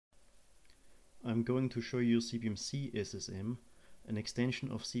I'm going to show you CBMC-SSM, an extension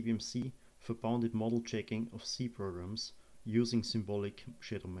of CBMC for bounded model checking of C programs using symbolic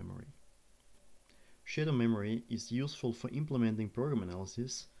shadow memory. Shadow memory is useful for implementing program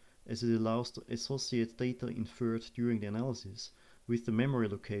analysis as it allows to associate data inferred during the analysis with the memory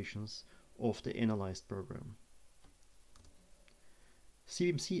locations of the analyzed program.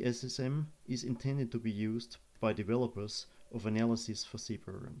 CBMC-SSM is intended to be used by developers of analysis for C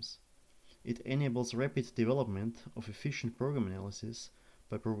programs. It enables rapid development of efficient program analysis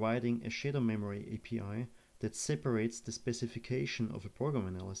by providing a shadow memory API that separates the specification of a program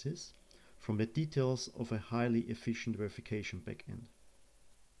analysis from the details of a highly efficient verification backend.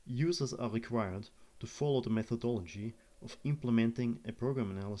 Users are required to follow the methodology of implementing a program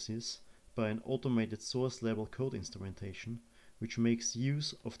analysis by an automated source-level code instrumentation, which makes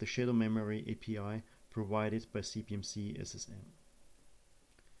use of the shadow memory API provided by CBMC-SSM.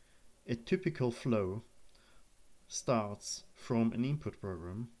 A typical flow starts from an input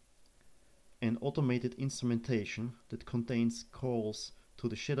program. An automated instrumentation that contains calls to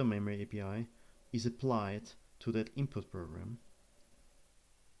the shadow memory API is applied to that input program.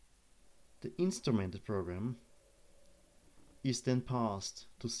 The instrumented program is then passed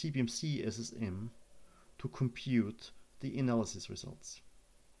to CBMC-SSM to compute the analysis results.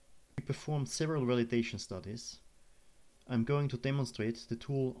 We performed several validation studies. I'm going to demonstrate the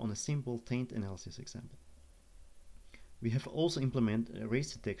tool on a simple taint analysis example. We have also implemented a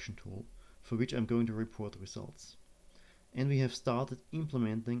race detection tool for which I'm going to report the results. And we have started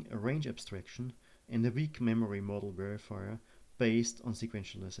implementing a range abstraction and a weak memory model verifier based on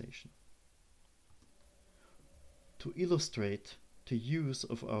sequentialization. To illustrate the use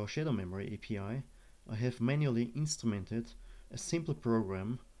of our shadow memory API, I have manually instrumented a simple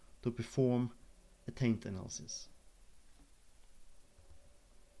program to perform a taint analysis.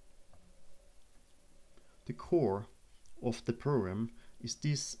 The core of the program is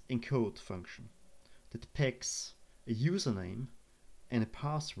this encode function that packs a username and a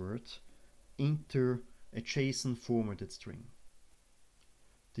password into a JSON formatted string.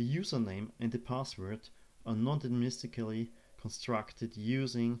 The username and the password are non-deterministically constructed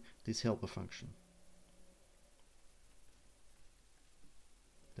using this helper function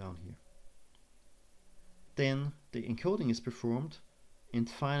down here. Then the encoding is performed, and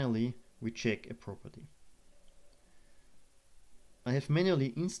finally we check a property. I have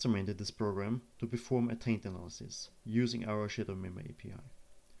manually instrumented this program to perform a taint analysis using our shadow memory API.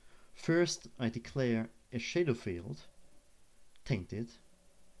 First, I declare a shadow field, tainted,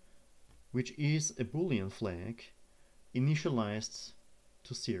 which is a Boolean flag initialized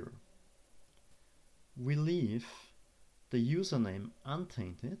to 0. We leave the username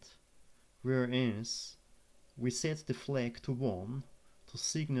untainted, whereas we set the flag to 1 to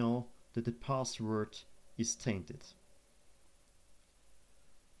signal that the password is tainted.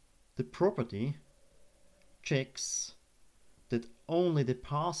 The property checks that only the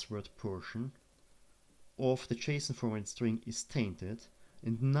password portion of the JSON formatted string is tainted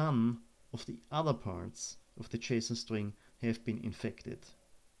and none of the other parts of the JSON string have been infected.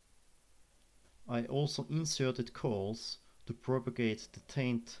 I also inserted calls to propagate the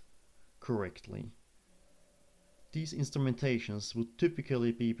taint correctly. These instrumentations would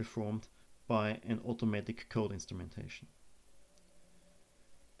typically be performed by an automatic code instrumentation.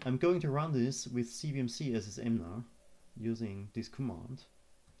 I'm going to run this with CBMC-SSM now, using this command.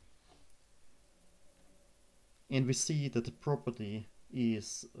 And we see that the property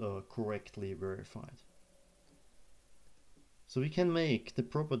is correctly verified. So we can make the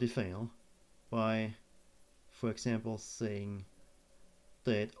property fail by, for example, saying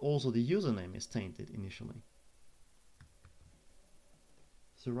that also the username is tainted initially.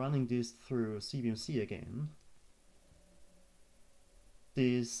 So running this through CBMC again,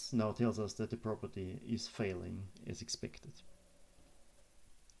 this now tells us that the property is failing as expected.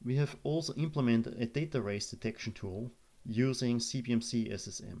 We have also implemented a data race detection tool using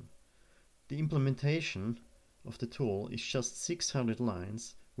CBMC-SSM. The implementation of the tool is just 600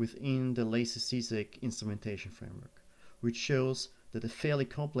 lines within the lazy CSEC instrumentation framework, which shows that a fairly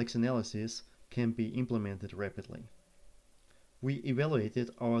complex analysis can be implemented rapidly. We evaluated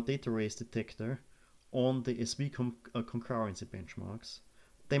our data race detector on the SV concurrency benchmarks,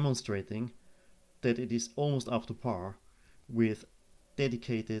 demonstrating that it is almost up to par with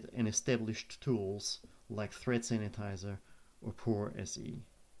dedicated and established tools like ThreadSanitizer or Torre SE.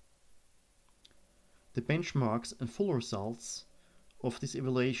 The benchmarks and full results of this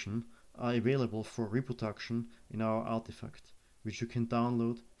evaluation are available for reproduction in our artifact, which you can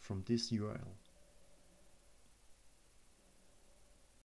download from this URL.